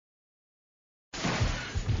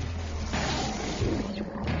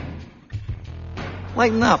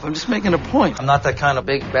Lighten up. I'm just making a point. I'm not that kind of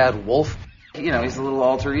big bad wolf. You know, he's a little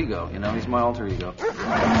alter ego. You know, he's my alter ego.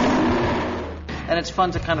 And it's fun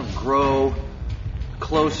to kind of grow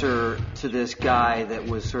closer to this guy that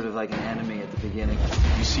was sort of like an enemy at the beginning.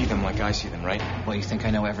 You see them like I see them, right? Well, you think I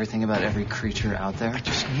know everything about every creature out there? I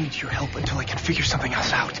just need your help until I can figure something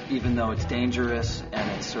else out. Even though it's dangerous and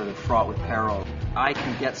it's sort of fraught with peril, I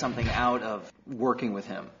can get something out of working with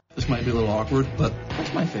him. This might be a little awkward, but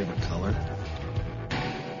what's my favorite color?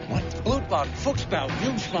 What? Blutbad, Fuchsbau,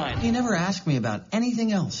 Jungschwein. You never ask me about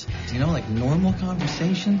anything else. Do you know, like normal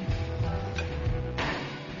conversation?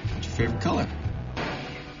 What's your favorite color?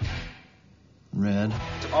 Red.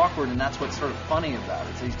 It's awkward, and that's what's sort of funny about it.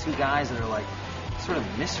 It's these two guys that are like sort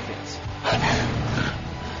of misfits.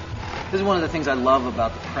 This is one of the things I love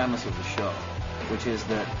about the premise of the show, which is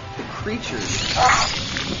that the creatures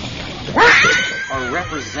are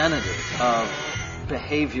representative of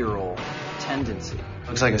behavioral tendency.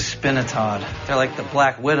 Looks like a spinatod. They're like the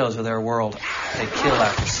Black Widows of their world. They kill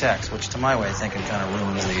after sex, which to my way of thinking kind of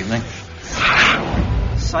ruins the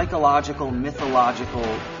evening. Psychological, mythological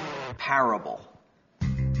parable.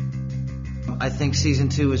 I think season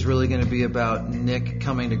 2 is really going to be about Nick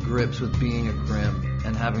coming to grips with being a GRIMM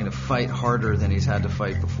and having to fight harder than he's had to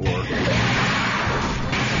fight before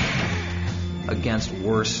against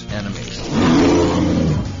worse enemies.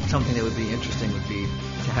 Something that would be interesting would be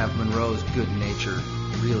to have Monroe's good nature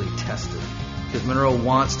really tested. Because Monroe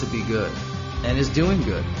wants to be good and is doing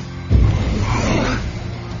good.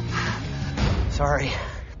 Sorry.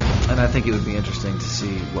 And I think it would be interesting to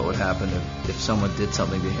see what would happen if someone did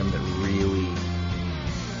something to him that really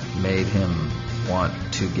made him want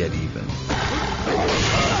to get even.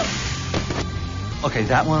 Okay,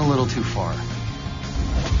 that went a little too far.